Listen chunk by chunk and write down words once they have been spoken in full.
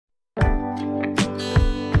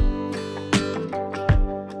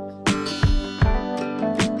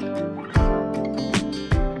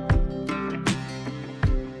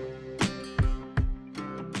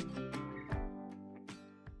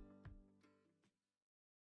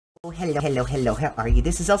Hello, how are you?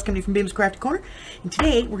 This is Els coming from Bim's Crafty Corner, and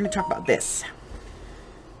today we're going to talk about this.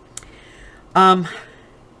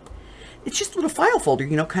 It's just a little file folder,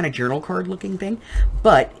 kind of journal card looking thing,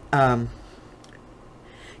 but,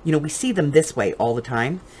 we see them this way all the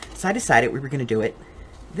time, so I decided we were going to do it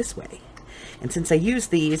this way. And since I use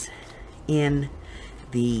these in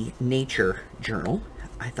the nature journal,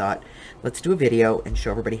 I thought, let's do a video and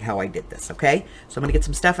show everybody how I did this, okay? So I'm going to get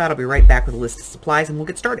some stuff out. I'll be right back with a list of supplies, and we'll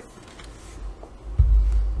get started.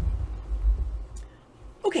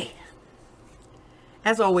 Okay.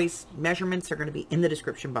 As always, measurements are going to be in the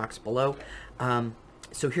description box below.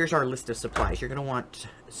 So here's our list of supplies. You're going to want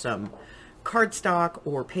some cardstock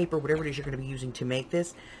or paper, whatever it is you're going to be using to make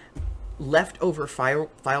this. Leftover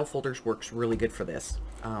file folders works really good for this.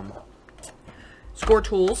 Score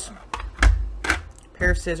tools,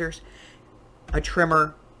 pair of scissors, a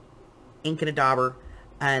trimmer, ink and a dauber,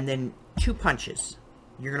 and then 2 punches.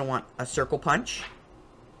 You're going to want a circle punch,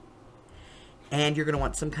 and you're going to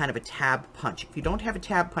want some kind of a tab punch. If you don't have a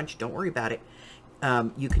tab punch, don't worry about it.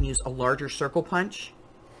 You can use a larger circle punch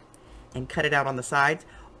and cut it out on the sides,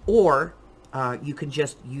 or you can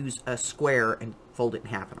just use a square and fold it in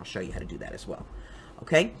half, and I'll show you how to do that as well.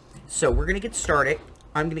 Okay, so we're going to get started.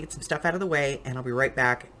 I'm going to get some stuff out of the way, and I'll be right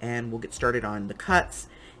back, and we'll get started on the cuts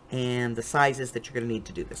and the sizes that you're going to need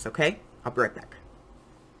to do this, okay? I'll be right back.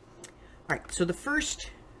 All right, so the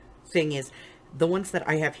first thing is the ones that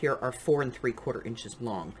I have here are 4 3/4 inches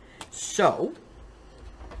long. So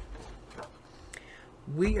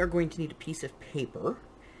we are going to need a piece of paper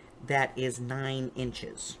that is 9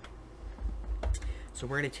 inches. So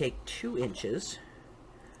we're going to take 2 inches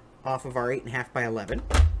off of our 8.5 by 11.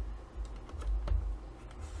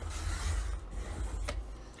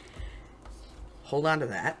 Hold on to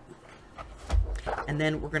that. And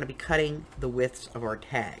then we're going to be cutting the widths of our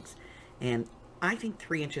tags. And I think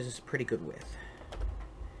 3 inches is a pretty good width.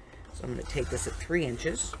 So I'm going to take this at 3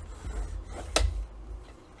 inches.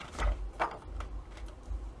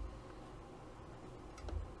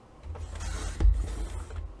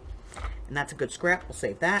 And that's a good scrap. We'll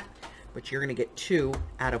save that. But you're going to get 2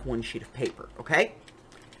 out of 1 sheet of paper, okay?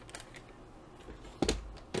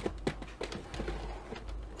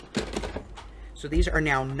 So these are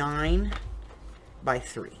now 9 by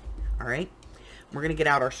 3, all right? We're going to get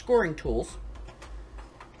out our scoring tools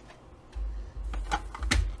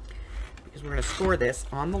because we're going to score this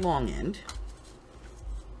on the long end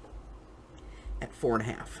at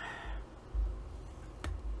 4.5.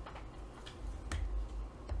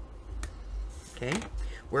 Okay?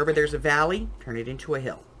 Wherever there's a valley, turn it into a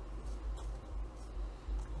hill.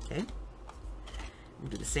 Okay? We'll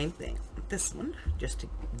do the same thing with this one, just to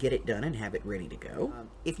get it done and have it ready to go.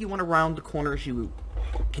 If you want to round the corners, you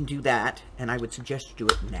can do that, and I would suggest you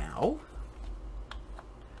do it now.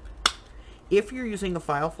 If you're using a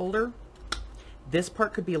file folder, this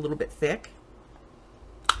part could be a little bit thick.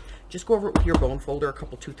 Just go over it with your bone folder a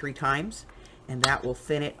couple, 2-3 times, and that will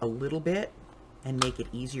thin it a little bit and make it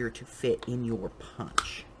easier to fit in your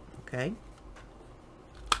punch. Okay?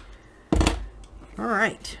 All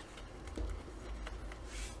right.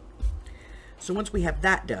 So once we have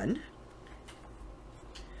that done,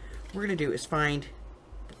 what we're going to do is find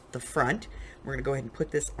the front. We're going to go ahead and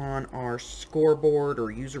put this on our scoreboard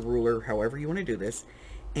or use a ruler, however you want to do this.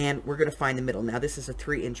 And we're going to find the middle. Now this is a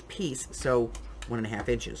 3-inch piece, so 1.5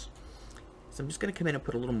 inches. So I'm just going to come in and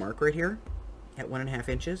put a little mark right here at 1.5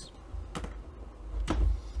 inches.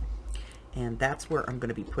 And that's where I'm going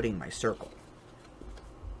to be putting my circle.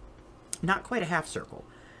 Not quite a half circle,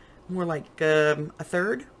 more like a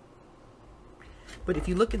third. But if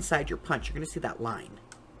you look inside your punch, you're going to see that line.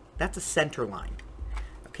 That's a center line.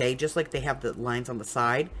 Okay, just like they have the lines on the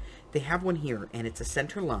side, they have one here, and it's a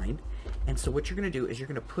center line. And so what you're going to do is you're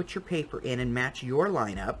going to put your paper in and match your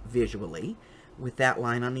line up visually with that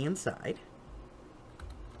line on the inside.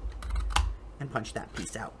 And punch that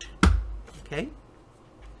piece out. Okay?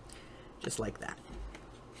 Just like that.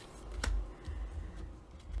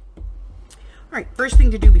 All right, first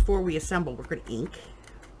thing to do before we assemble, we're going to ink.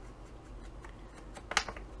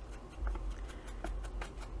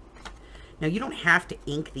 Now, you don't have to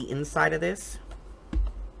ink the inside of this,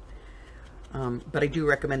 but I do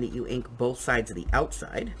recommend that you ink both sides of the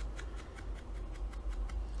outside.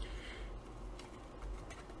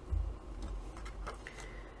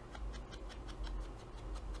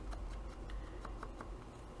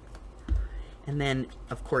 And then,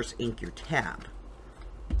 of course, ink your tab.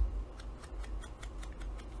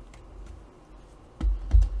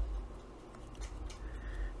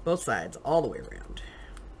 Both sides, all the way around.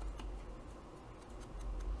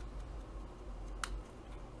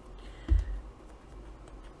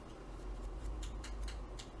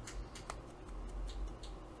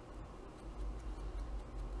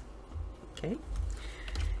 Okay.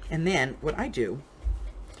 And then what I do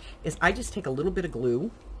is I just take a little bit of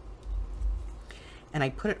glue and I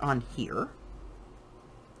put it on here.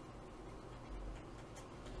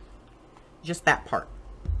 Just that part,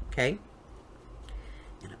 okay?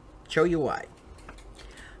 And I'll show you why.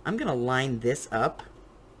 I'm gonna line this up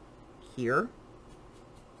here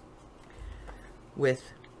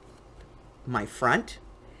with my front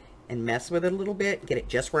and mess with it a little bit, get it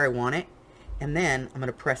just where I want it, and then I'm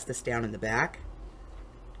gonna press this down in the back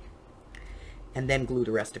and then glue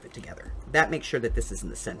the rest of it together. That makes sure that this is in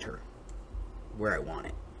the center where I want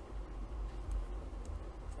it.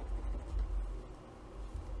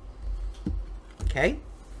 Okay,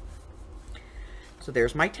 so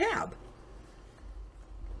there's my tab.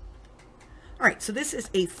 All right, so this is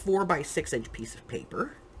a 4 by 6 inch piece of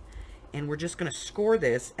paper, and we're just gonna score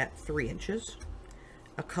this at 3 inches.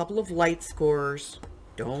 A couple of light scores.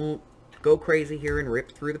 Don't go crazy here and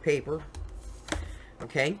rip through the paper.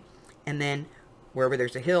 Okay, and then wherever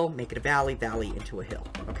there's a hill, make it a valley, valley into a hill,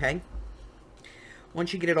 okay?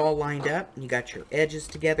 Once you get it all lined up and you got your edges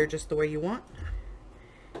together just the way you want,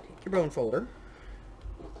 take your bone folder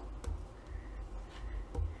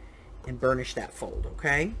and burnish that fold,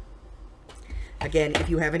 okay? Again, if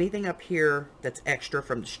you have anything up here that's extra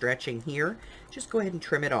from the stretching here, just go ahead and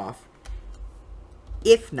trim it off.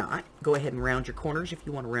 If not, go ahead and round your corners if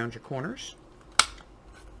you want to round your corners.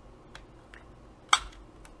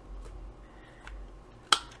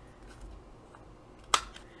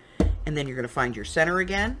 And then you're going to find your center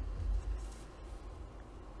again.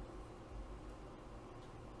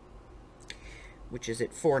 Which is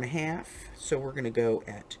at 4.5. So we're going to go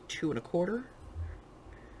at 2 1/4.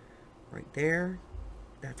 Right there.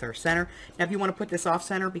 That's our center. Now if you want to put this off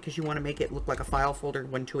center because you want to make it look like a file folder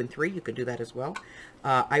 1, 2, and 3, you could do that as well.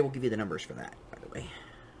 I will give you the numbers for that, by the way.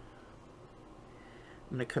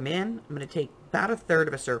 I'm going to come in. I'm going to take about 1/3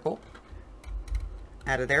 of a circle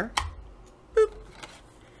out of there. Boop.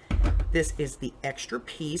 This is the extra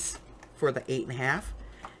piece for the 8.5.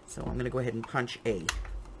 So I'm going to go ahead and punch a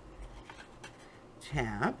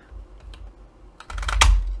tab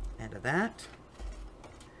out of that.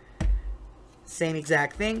 Same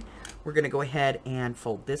exact thing. We're going to go ahead and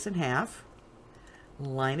fold this in half,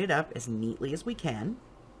 line it up as neatly as we can,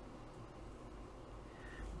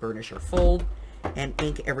 burnish our fold, and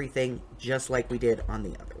ink everything just like we did on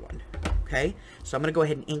the other one. Okay, so I'm going to go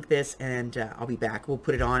ahead and ink this, and I'll be back. We'll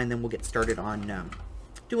put it on, and then we'll get started on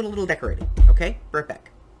doing a little decorating. Okay, right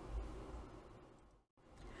back.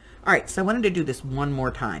 All right, so I wanted to do this one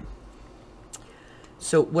more time.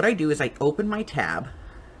 So what I do is I open my tab,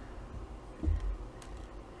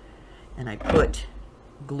 and I put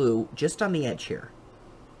glue just on the edge here.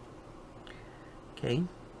 Okay.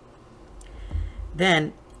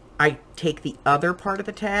 Then I take the other part of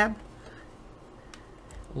the tab,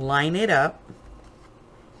 line it up,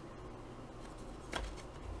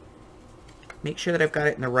 make sure that I've got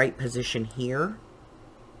it in the right position here.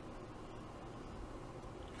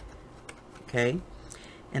 Okay.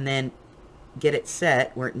 And then get it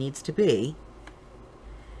set where it needs to be,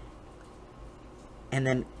 and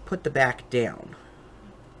then put the back down.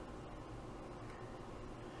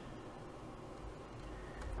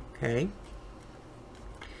 Okay.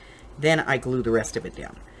 Then I glue the rest of it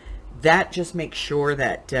down. That just makes sure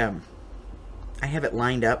that I have it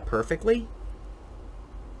lined up perfectly.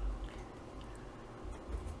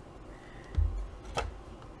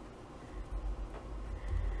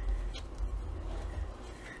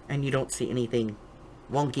 And you don't see anything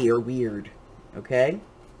wonky or weird, okay?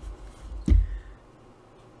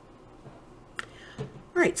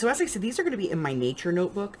 All right, so as I said, these are going to be in my nature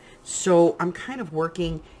notebook. So I'm kind of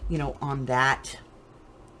working, you know, on that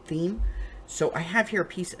theme. So I have here a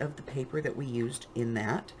piece of the paper that we used in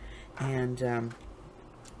that. And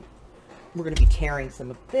we're going to be tearing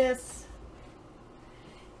some of this.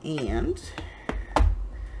 And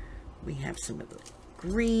we have some of the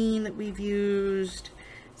green that we've used,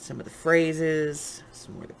 some of the phrases,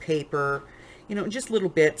 some more of the paper, you know, just little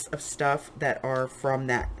bits of stuff that are from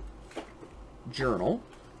that journal.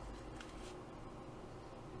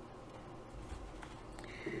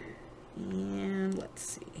 And let's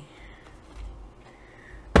see.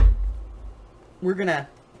 We're going to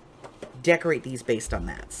decorate these based on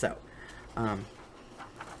that. So,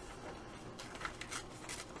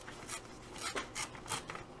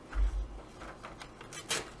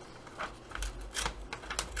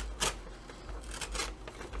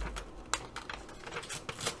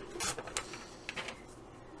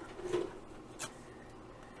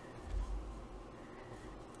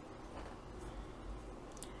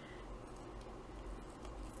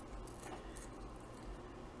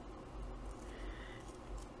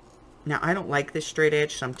 Now, I don't like this straight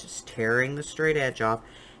edge, so I'm just tearing the straight edge off.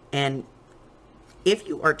 And if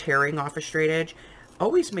you are tearing off a straight edge,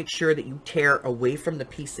 always make sure that you tear away from the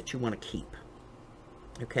piece that you want to keep.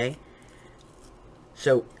 Okay?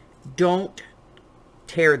 So don't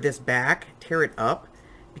tear this back, tear it up,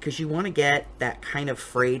 because you want to get that kind of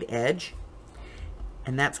frayed edge,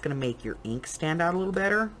 and that's going to make your ink stand out a little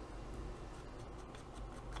better.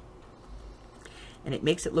 And it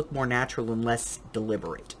makes it look more natural and less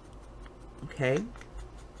deliberate. Okay?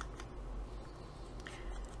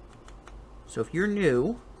 So if you're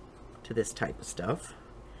new to this type of stuff,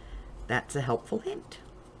 that's a helpful hint.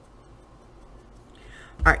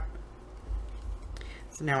 All right.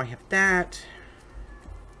 So now I have that.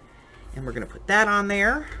 And we're going to put that on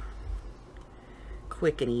there.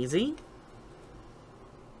 Quick and easy.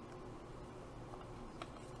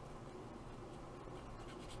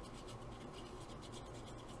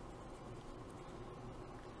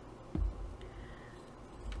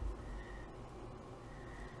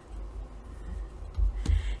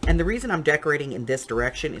 And the reason I'm decorating in this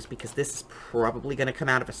direction is because this is probably going to come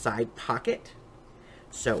out of a side pocket.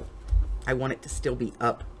 So I want it to still be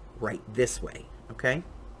up right this way, okay?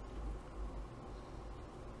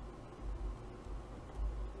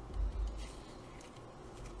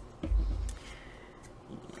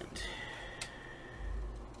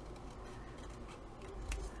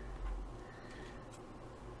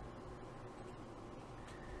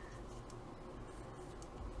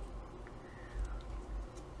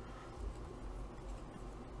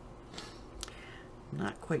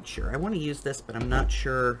 Not quite sure. I want to use this, but I'm not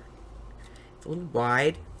sure. It's a little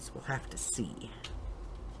wide, so we'll have to see.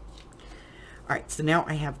 All right, so now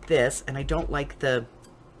I have this, and I don't like the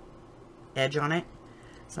edge on it,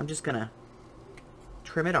 so I'm just going to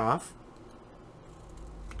trim it off.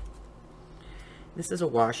 This is a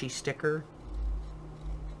washi sticker.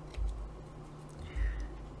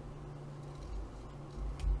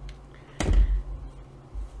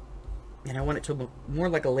 And I want it to look more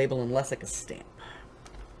like a label and less like a stamp.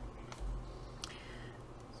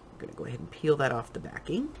 I'm going to go ahead and peel that off the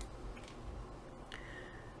backing.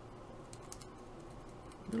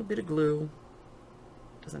 A little bit of glue.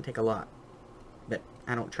 Doesn't take a lot, but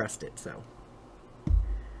I don't trust it, so.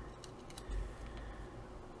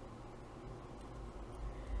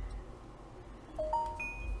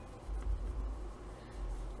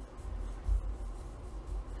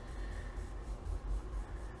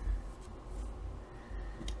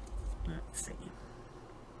 Let's see.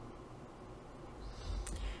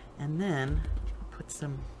 And then I'll put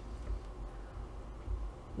some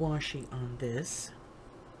washi on this.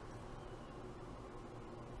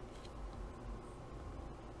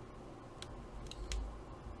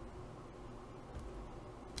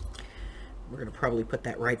 We're going to probably put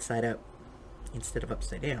that right side up instead of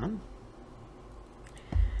upside down.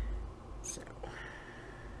 So, a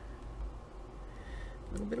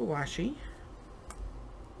little bit of washi.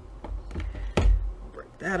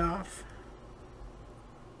 Break that off.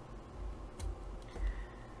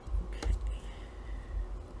 Okay.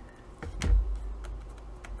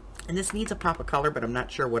 And this needs a pop of color, but I'm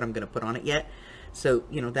not sure what I'm going to put on it yet. So,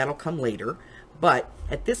 you know, that'll come later. But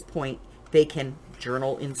at this point, they can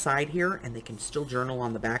journal inside here, and they can still journal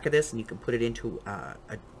on the back of this, and you can put it into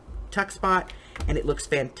a tuck spot, and it looks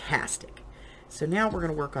fantastic. So now we're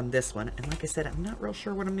going to work on this one, and like I said, I'm not real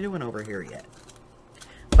sure what I'm doing over here yet.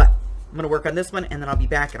 But I'm going to work on this one, and then I'll be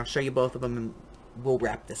back, and I'll show you both of them, and we'll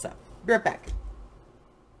wrap this up. Be right back.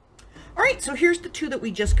 All right, so here's the two that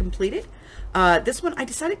we just completed. This one, I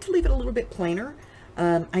decided to leave it a little bit plainer.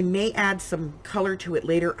 I may add some color to it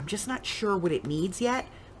later. I'm just not sure what it needs yet.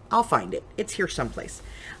 I'll find it. It's here someplace.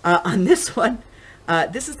 On this one,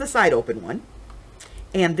 this is the side open one,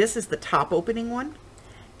 and this is the top opening one.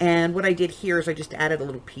 And what I did here is I just added a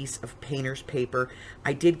little piece of painter's paper.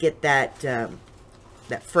 I did get that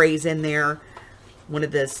that phrase in there, one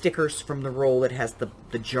of the stickers from the roll that has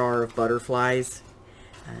the jar of butterflies,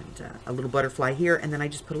 and a little butterfly here. And then I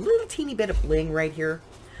just put a little teeny bit of bling right here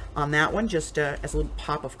on that one, just as a little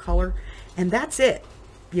pop of color. And that's it.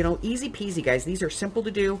 You know, easy peasy, guys. These are simple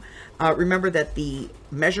to do. Remember that the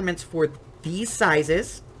measurements for these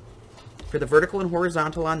sizes, for the vertical and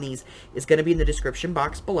horizontal on these, is going to be in the description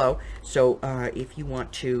box below. So if you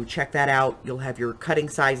want to check that out, you'll have your cutting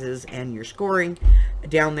sizes and your scoring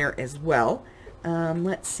down there as well.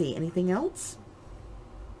 Let's see, anything else?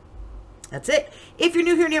 That's it. If you're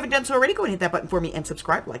new here and you haven't done so already, go and hit that button for me and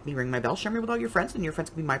subscribe. Like me, ring my bell, share me with all your friends, and your friends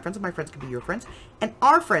can be my friends, and my friends can be your friends, and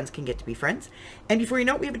our friends can get to be friends. And before you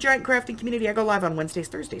know it, we have a giant crafting community. I go live on Wednesdays,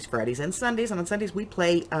 Thursdays, Fridays, and Sundays. And on Sundays, we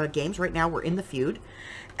play games. Right now, we're in the feud.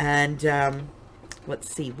 And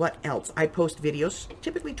let's see, what else? I post videos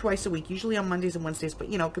typically twice a week, usually on Mondays and Wednesdays, but,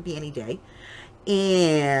 you know, it could be any day.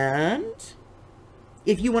 And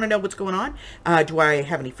if you want to know what's going on, do I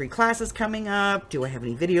have any free classes coming up? Do I have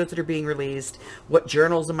any videos that are being released? What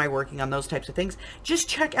journals am I working on? Those types of things. Just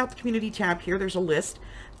check out the community tab here. There's a list.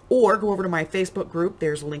 Or go over to my Facebook group.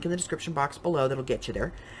 There's a link in the description box below that'll get you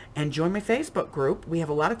there. And join my Facebook group. We have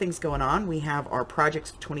a lot of things going on. We have our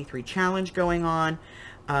Projects 23 challenge going on.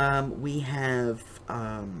 We have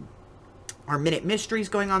our Minute Mysteries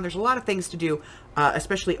going on. There's a lot of things to do,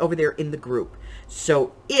 especially over there in the group.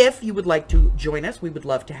 So if you would like to join us, we would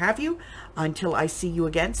love to have you. Until I see you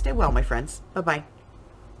again, stay well, my friends. Bye-bye.